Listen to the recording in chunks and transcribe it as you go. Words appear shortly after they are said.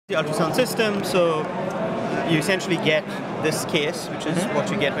The ultrasound system, so you essentially get this case, which is what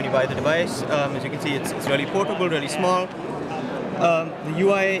you get when you buy the device. As you can see, it's really portable, really small. The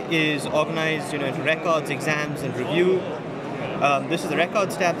UI is organized, into records, exams, and review. This is the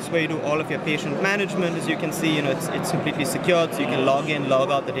records tab. This is where you do all of your patient management. As you can see, it's completely secured, so you can log in,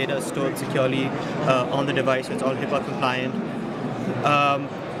 log out. The data is stored securely on the device, so it's all HIPAA compliant.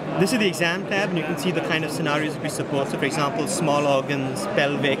 This is the exam tab, and you can see the kind of scenarios we support. So, for example, small organs,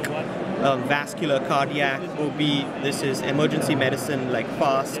 pelvic, vascular, cardiac, OB. This is emergency medicine like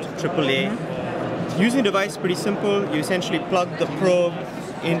FAST, AAA. Using the device is pretty simple. You essentially plug the probe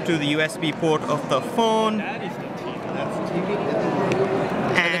into the USB port of the phone.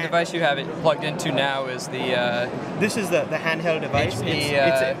 And the device you have it plugged into now is the... This is the handheld device.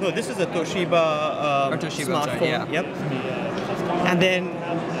 HP, no, this is a Toshiba, Toshiba smartphone. yeah. Yep. And then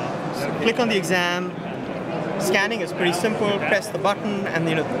click on the exam. Scanning is pretty simple. Press the button, and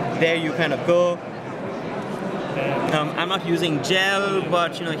there you kind of go. I'm not using gel,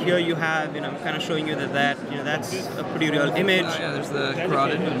 but here you have, I'm kind of showing you that's a pretty real image. Oh yeah, there's the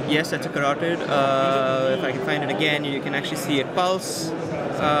carotid. Yes, that's a carotid. If I can find it again, you can actually see it pulse.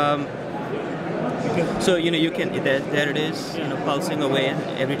 So you can there it is, pulsing away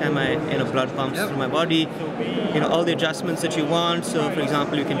every time blood pumps through my body. All the adjustments that you want. So for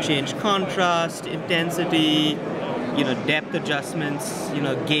example, you can change contrast, intensity, depth adjustments,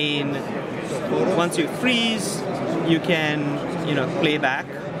 gain. Once you freeze, you can play back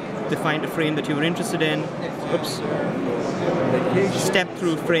to find a frame that you were interested in. Oops. Step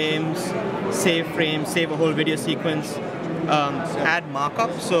through frames, save a whole video sequence. Add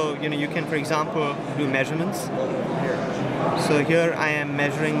markup, so you can, for example, do measurements. So here I am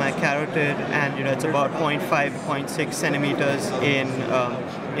measuring my carotid, and it's about 0.5 to 0.6 centimeters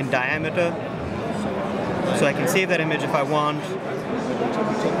in diameter. So I can save that image if I want.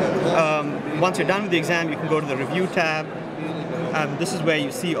 Once you're done with the exam, you can go to the review tab. This is where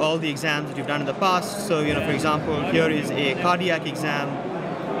you see all the exams that you've done in the past. So for example, here is a cardiac exam.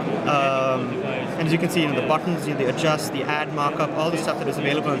 And as you can see, the buttons, the adjust, the add markup, all the stuff that is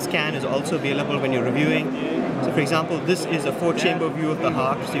available on scan is also available when you're reviewing. So for example, this is a 4-chamber view of the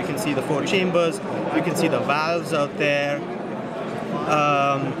heart, so you can see the 4 chambers, you can see the valves out there.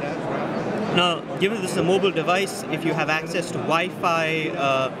 Now, given this is a mobile device, if you have access to Wi-Fi,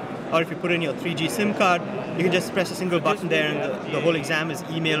 or if you put in your 3G SIM card, you can just press a single button there, and the whole exam is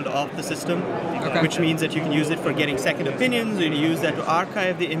emailed off the system, which means that you can use it for getting second opinions, or you can use that to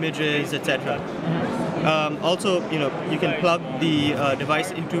archive the images, etc. Also, you can plug the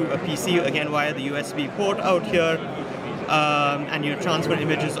device into a PC, again via the USB port out here, and you transfer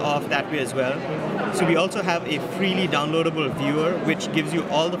images off that way as well. So we also have a freely downloadable viewer, which gives you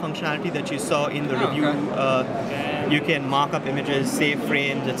all the functionality that you saw in the review. You can mark up images, save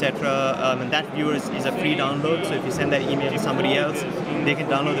frames, etc. And that viewer is a free download, so if you send that email to somebody else, they can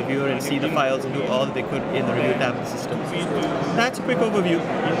download the viewer and see the files and do all that they could in the review tab of the system. That's a quick overview.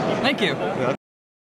 Thank you.